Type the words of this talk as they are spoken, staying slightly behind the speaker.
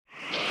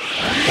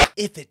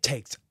if it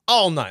takes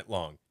all night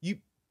long,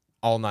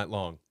 all night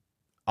long,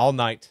 all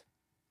night,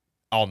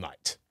 all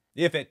night.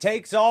 If it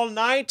takes all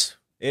night,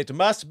 it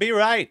must be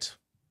right.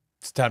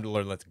 It's time to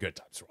learn Let the Good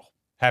Times Roll.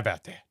 How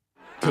about that?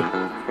 Cool.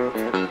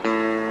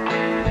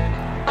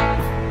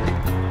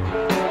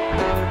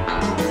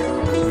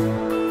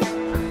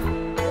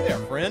 Hey there,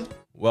 friend.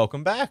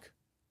 Welcome back.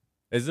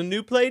 This is a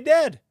new Play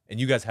Dead, and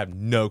you guys have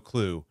no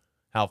clue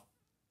how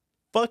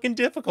fucking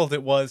difficult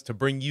it was to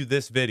bring you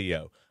this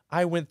video.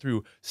 I went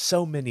through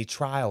so many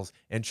trials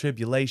and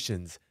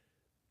tribulations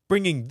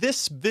bringing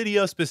this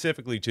video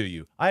specifically to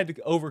you. I had to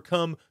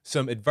overcome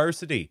some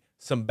adversity,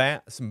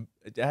 I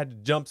had to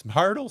jump some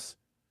hurdles,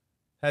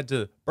 had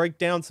to break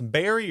down some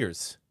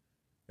barriers.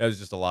 There was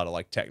just a lot of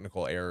like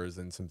technical errors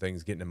and some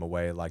things getting in my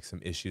way, like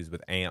some issues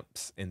with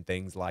amps and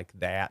things like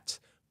that.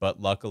 But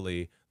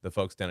luckily, the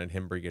folks down at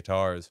Hembry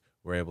Guitars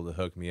were able to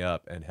hook me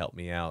up and help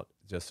me out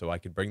just so I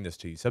could bring this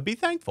to you. So be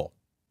thankful.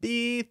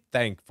 Be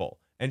thankful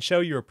and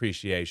show your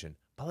appreciation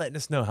by letting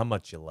us know how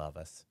much you love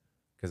us,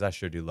 because I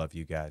sure do love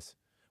you guys.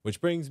 Which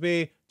brings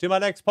me to my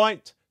next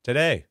point.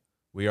 Today,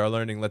 we are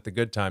learning Let the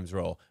Good Times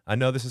Roll. I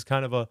know this is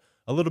kind of a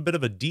little bit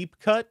of a deep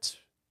cut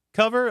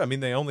cover. I mean,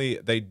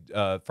 they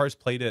first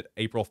played it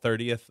April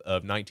 30th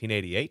of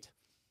 1988,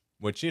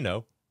 which, you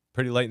know,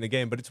 pretty late in the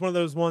game. But it's one of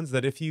those ones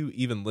that if you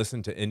even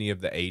listen to any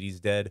of the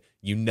 80s Dead,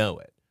 you know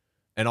it.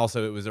 And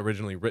also, it was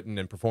originally written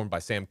and performed by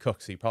Sam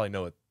Cooke, so you probably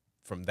know it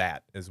from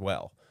that as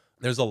well.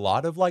 There's a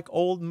lot of like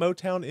old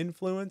Motown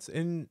influence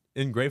in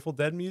Grateful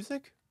Dead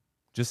music.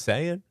 Just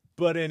saying.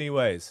 But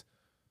anyways,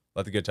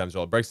 Let the Good Times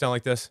Roll. It breaks down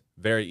like this.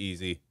 Very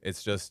easy.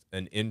 It's just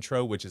an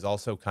intro, which is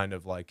also kind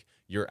of like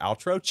your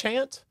outro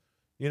chant,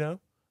 you know,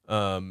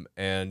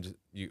 and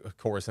a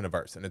chorus and a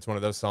verse. And it's one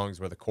of those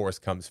songs where the chorus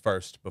comes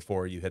first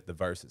before you hit the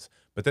verses.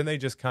 But then they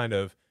just kind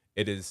of,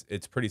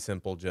 it's pretty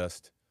simple,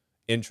 just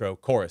intro,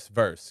 chorus,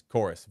 verse,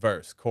 chorus,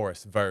 verse,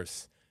 chorus,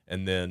 verse,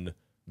 and then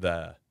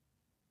the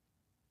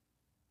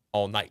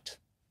all night.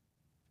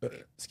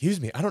 Excuse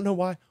me. I don't know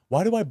why.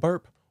 Why do I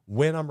burp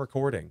when I'm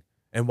recording?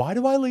 And why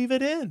do I leave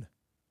it in?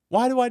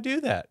 Why do I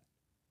do that?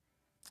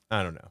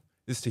 I don't know.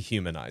 This is to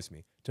humanize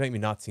me, to make me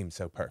not seem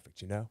so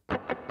perfect, you know?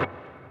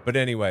 But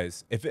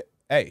anyways, if it's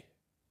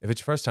your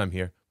first time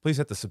here, please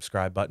hit the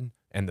subscribe button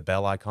and the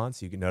bell icon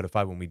so you get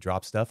notified when we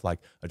drop stuff like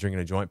a Drinking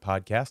a Joint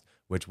podcast,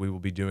 which we will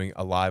be doing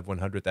a live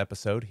 100th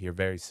episode here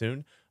very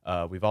soon.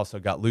 We've also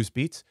got Loose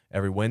Beats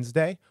every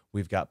Wednesday.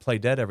 We've got Play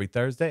Dead every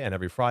Thursday, and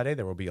every Friday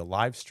there will be a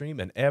live stream,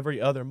 and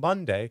every other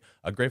Monday,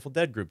 a Grateful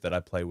Dead group that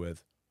I play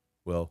with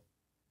will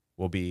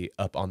be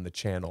up on the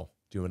channel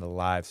doing a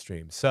live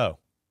stream. So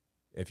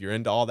if you're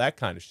into all that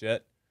kind of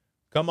shit,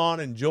 come on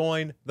and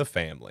join the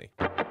family.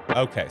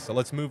 Okay, so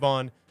let's move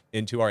on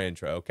into our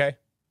intro, okay?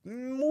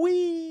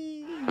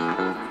 Whee!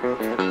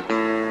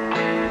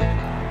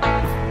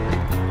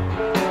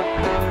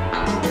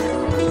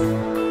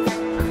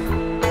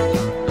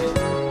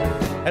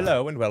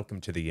 Hello and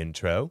welcome to the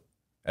intro.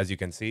 As you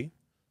can see,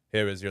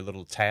 here is your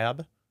little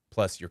tab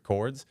plus your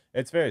chords.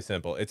 It's very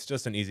simple. It's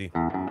just an easy...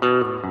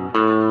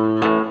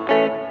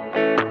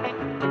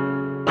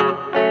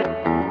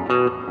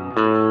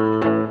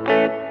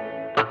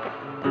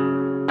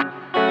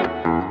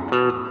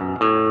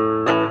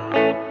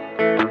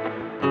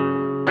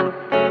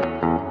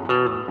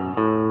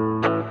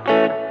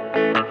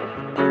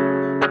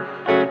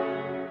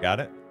 Got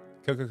it?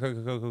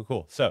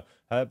 Cool. So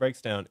how that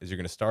breaks down is you're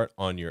going to start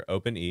on your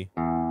open E,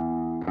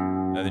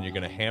 and then you're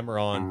going to hammer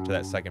on to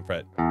that second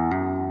fret.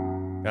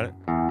 Got it?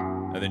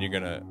 And then you're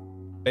going to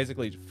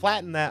basically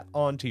flatten that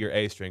onto your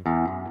A string.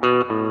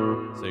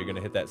 So you're going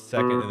to hit that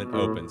second and then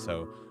open.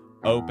 So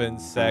open,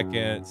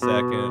 second,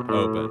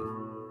 open.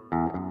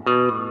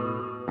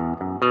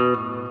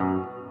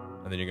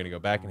 And then you're going to go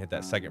back and hit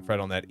that second fret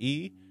on that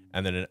E,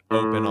 and then an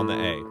open on the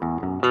A.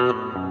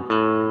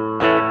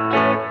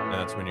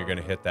 That's when you're going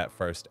to hit that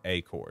first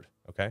A chord.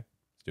 Okay?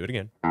 Let's do it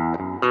again. So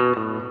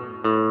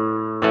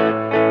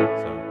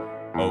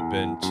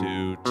open,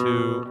 two,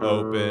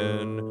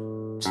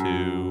 open,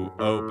 two,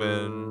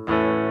 open.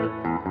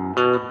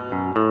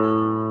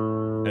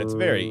 And it's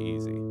very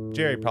easy.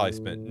 Jerry probably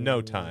spent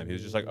no time. He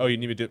was just like, oh, you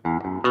need me to do...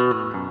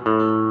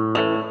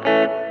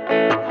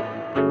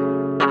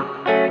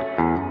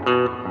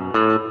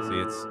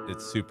 See,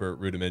 it's super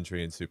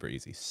rudimentary and super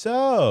easy.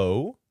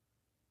 So...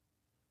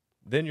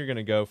 then you're going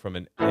to go from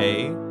an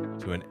A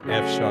to an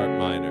F sharp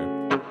minor.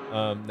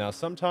 Now,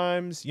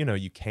 sometimes, you know,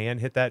 you can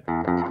hit that.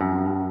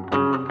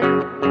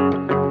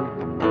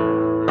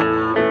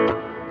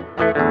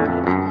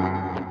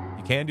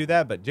 You can do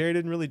that, but Jerry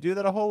didn't really do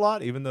that a whole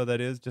lot, even though that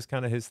is just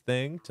kind of his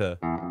thing to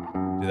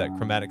do that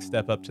chromatic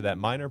step up to that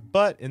minor.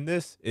 But in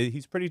this,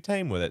 he's pretty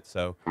tame with it,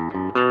 so...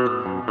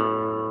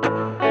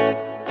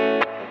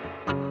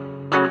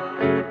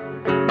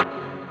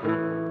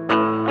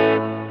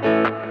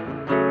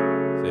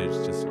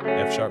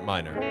 sharp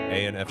minor,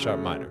 A and F sharp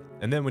minor.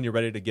 And then when you're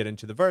ready to get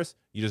into the verse,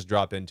 you just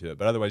drop into it.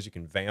 But otherwise, you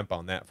can vamp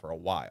on that for a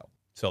while.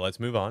 So let's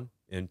move on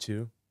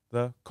into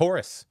the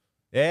chorus.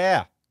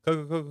 Yeah.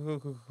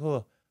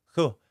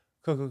 Cool.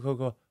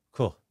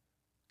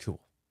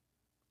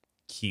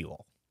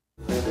 keel.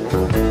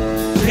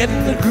 Get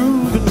in the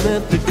groove and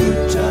let the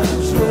good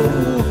times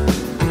roll.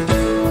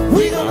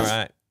 All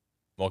right.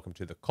 Welcome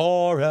to the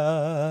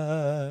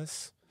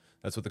chorus.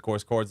 That's what the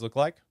chorus chords look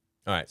like.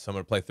 All right, so I'm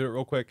going to play through it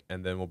real quick,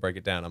 and then we'll break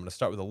it down. I'm going to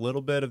start with a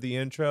little bit of the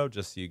intro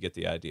just so you get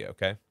the idea,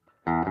 okay?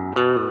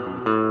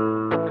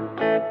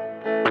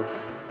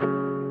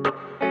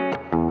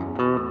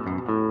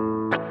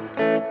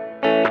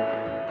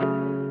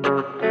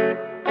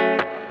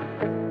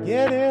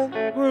 Get in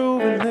the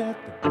groove and let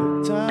the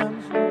good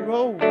times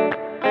roll. We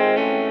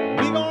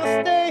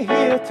gonna stay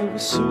here till we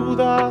soothe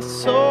our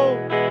soul.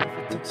 If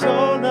it takes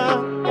all night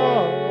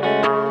long.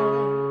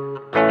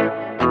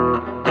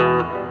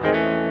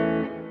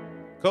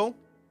 Cool?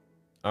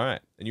 All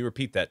right, and you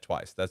repeat that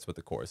twice. That's what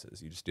the chorus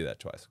is. You just do that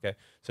twice, okay?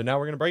 So now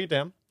we're gonna break it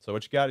down. So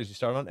what you got is you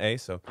start on A.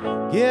 So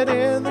get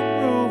in the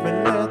groove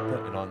and let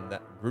the, and on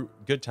that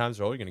good times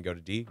roll, you're gonna go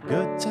to D.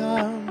 Good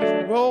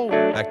times roll.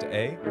 Back to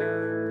A.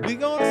 We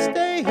gonna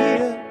stay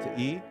here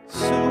to E.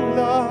 Soothe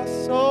our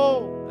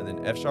soul. And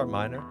then F sharp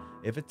minor.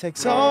 If it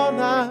takes all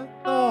night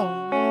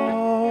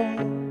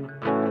long.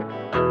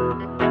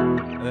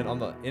 And then on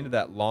the end of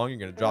that long, you're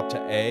gonna drop to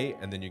A,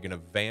 and then you're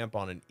gonna vamp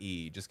on an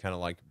E, just kind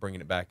of like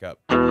bringing it back up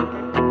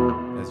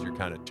as your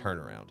kind of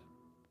turnaround.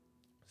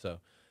 So,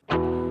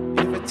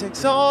 if it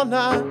takes all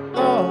night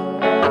long,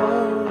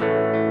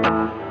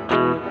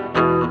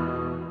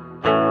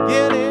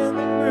 get in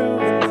the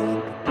groove and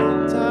let the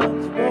good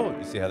times roll.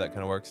 You see how that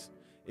kind of works?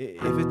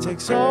 If it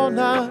takes all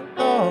night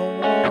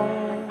long.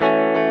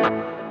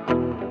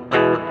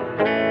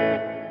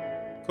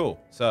 Cool.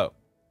 So,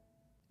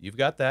 you've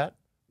got that.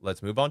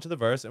 Let's move on to the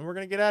verse, and we're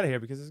going to get out of here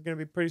because it's going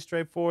to be pretty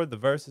straightforward. The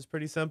verse is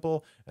pretty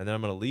simple, and then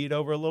I'm going to lead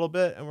over a little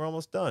bit, and we're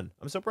almost done.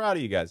 I'm so proud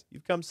of you guys.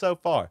 You've come so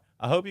far.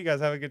 I hope you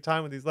guys have a good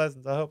time with these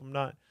lessons. I hope I'm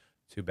not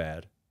too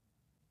bad,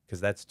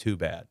 because that's too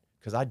bad,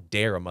 because I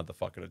dare a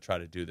motherfucker to try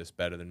to do this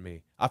better than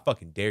me. I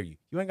fucking dare you.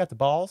 You ain't got the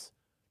balls?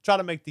 Try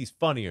to make these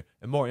funnier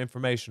and more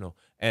informational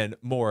and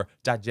more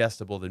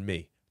digestible than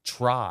me.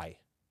 Try.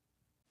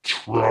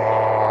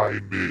 Try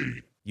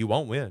me. You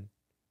won't win,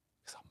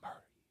 because I'll murder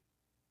you.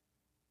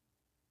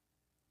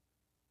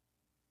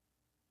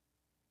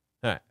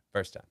 All right,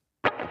 first time.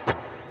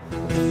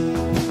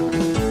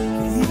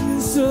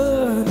 Evening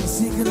sun is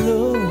sinking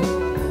low.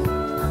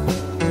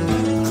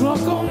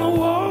 Clock on the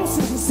wall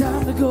says it's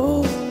time to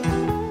go.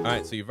 All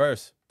right, so your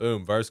verse,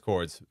 boom, verse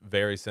chords,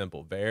 very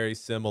simple, very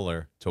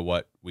similar to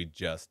what we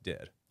just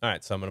did. All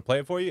right, so I'm going to play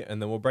it for you,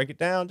 and then we'll break it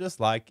down just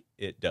like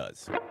it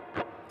does.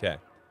 Okay.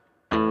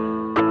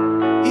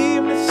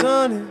 Evening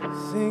sun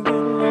is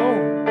sinking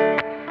low.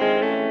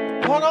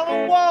 Clock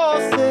on the wall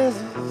says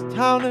it's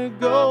time to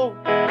go.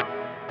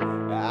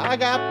 I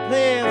got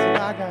plans, and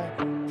I got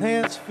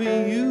plans for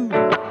you.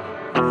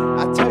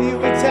 I tell you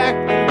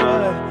exactly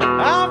what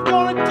I'm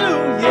gonna do,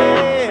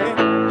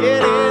 yeah.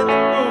 Get in the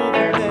groove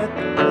and let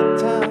the good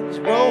times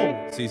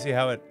roll. So you see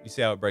how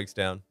it breaks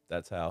down?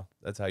 That's how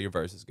your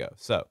verses go.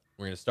 So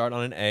we're gonna start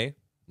on an A,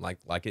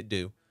 like it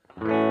do.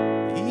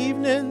 The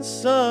evening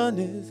sun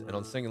is, and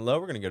on singing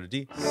low, we're gonna go to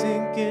D.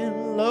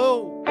 Sinking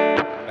low.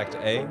 Back to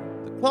A.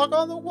 The clock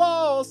on the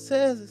wall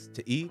says it's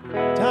to E.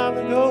 Time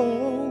to go.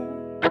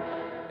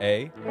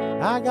 A,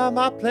 I got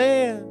my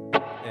plan,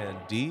 and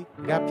D,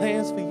 I got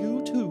plans for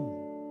you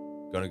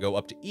too. Gonna go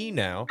up to E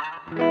now.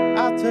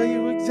 I'll tell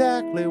you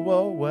exactly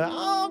what we're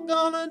all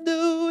gonna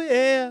do,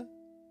 yeah.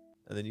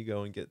 And then you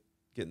go and get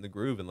in the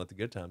groove and let the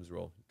good times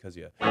roll, because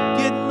you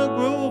get in the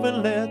groove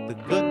and let the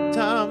good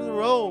times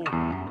roll.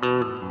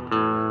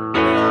 We're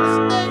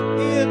gonna stay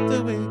here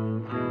till we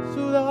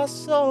soothe our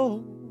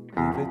soul,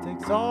 if it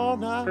takes all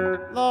night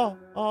long.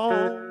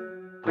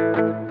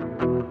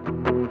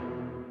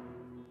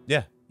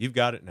 Yeah, you've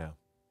got it now.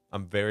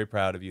 I'm very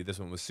proud of you. This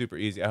one was super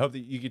easy. I hope that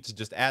you get to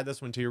just add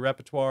this one to your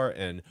repertoire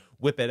and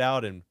whip it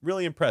out and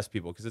really impress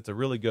people, because it's a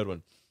really good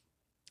one.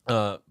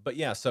 But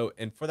yeah, so,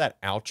 and for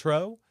that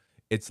outro,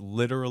 it's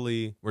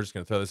literally, we're just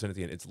going to throw this in at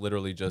the end. It's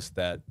literally just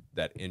that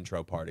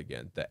intro part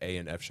again, the A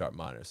and F sharp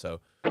minor. So,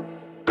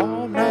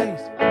 all night,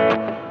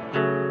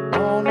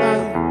 all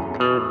night,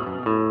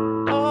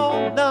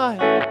 all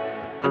night,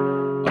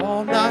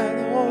 all night,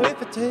 oh, if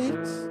it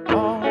takes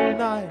all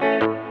night,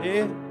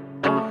 yeah.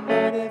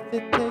 If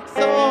it takes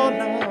all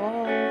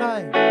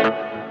night,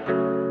 yeah,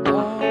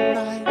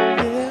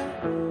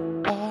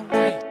 all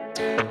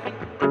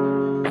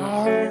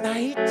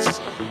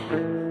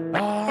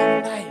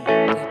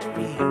night, it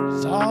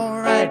feels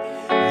alright.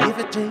 If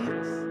it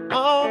takes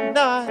all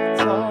night,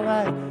 it's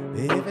alright.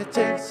 If it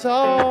takes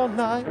all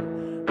night,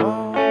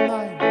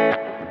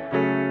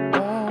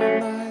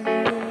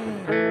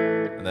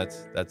 yeah. And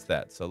that's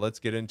that. So let's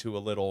get into a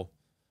little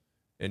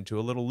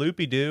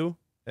loopy-doo,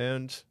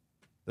 and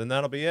then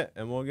that'll be it,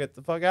 and we'll get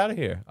the fuck out of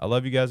here. I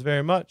love you guys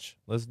very much.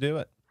 Let's do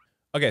it.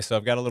 Okay, so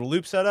I've got a little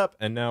loop set up,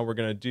 and now we're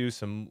going to do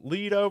some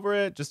lead over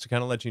it, just to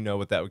kind of let you know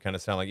what that would kind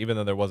of sound like, even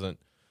though there wasn't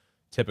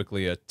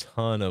typically a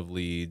ton of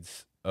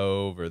leads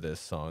over this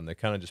song. They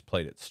kind of just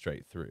played it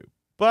straight through.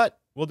 But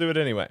we'll do it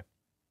anyway.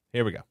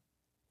 Here we go.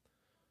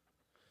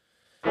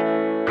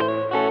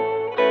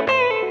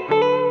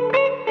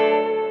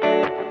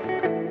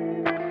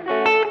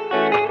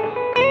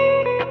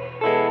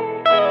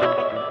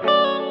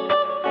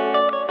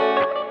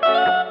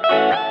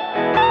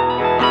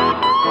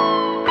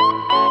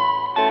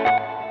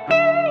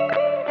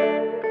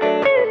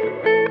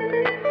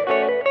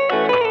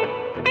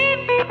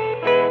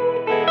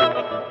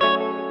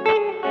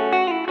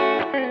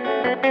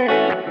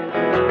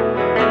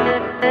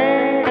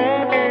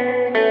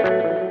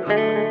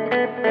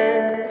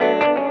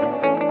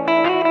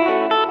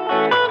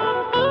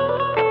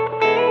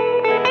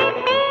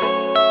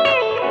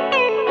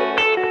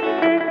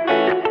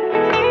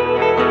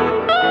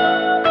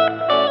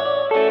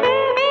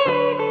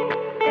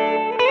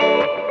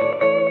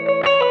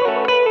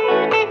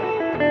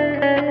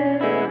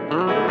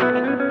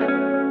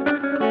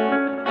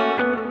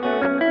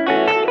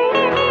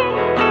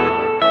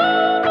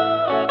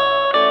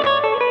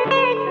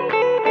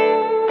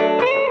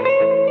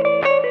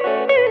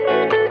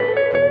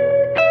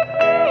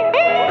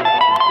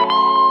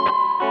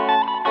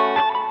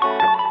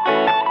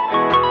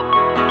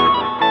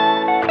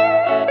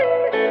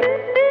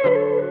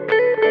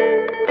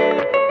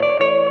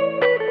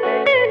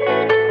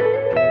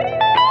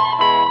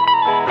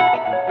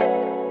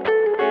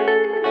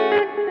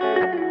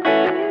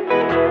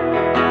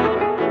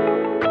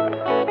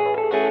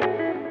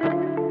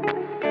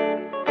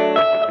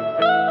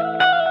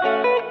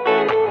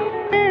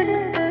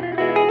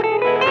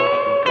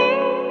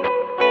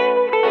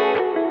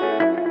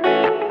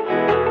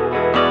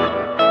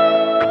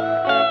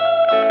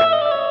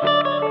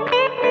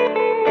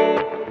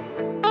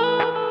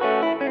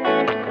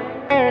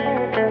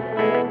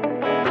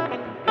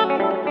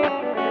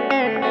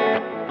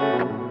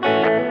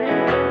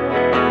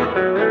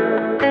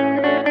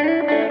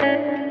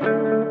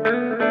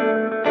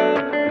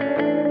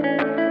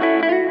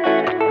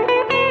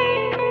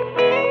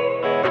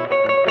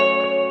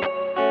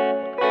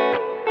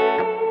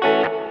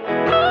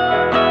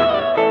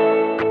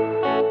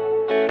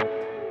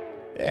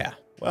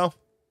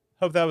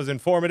 Hope that was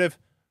informative.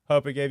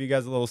 Hope it gave you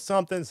guys a little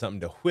something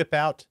to whip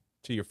out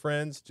to your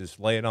friends. Just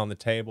lay it on the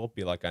table.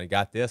 Be like, I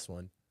got this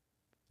one.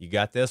 You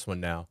got this one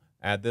now.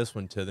 Add this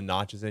one to the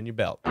notches in your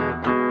belt.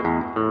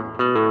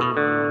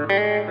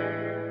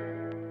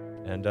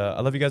 And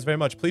I love you guys very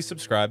much. Please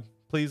subscribe.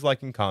 Please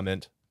like and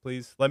comment.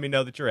 Please let me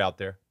know that you're out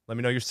there. Let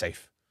me know you're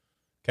safe.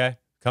 Okay?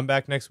 Come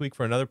back next week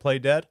for another Play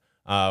Dead.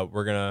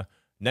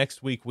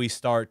 Next week we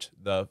start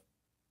the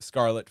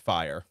Scarlet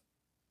Fire.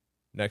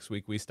 Next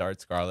week we start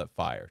Scarlet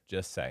Fire.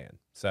 Just saying.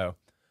 So,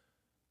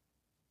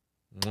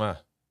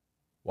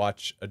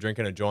 watch A Drink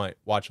and a Joint.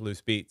 Watch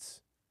Loose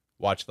Beats.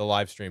 Watch the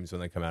live streams when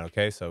they come out,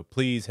 okay? So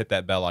please hit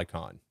that bell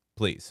icon.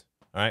 Please.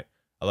 All right?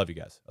 I love you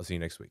guys. I'll see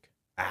you next week.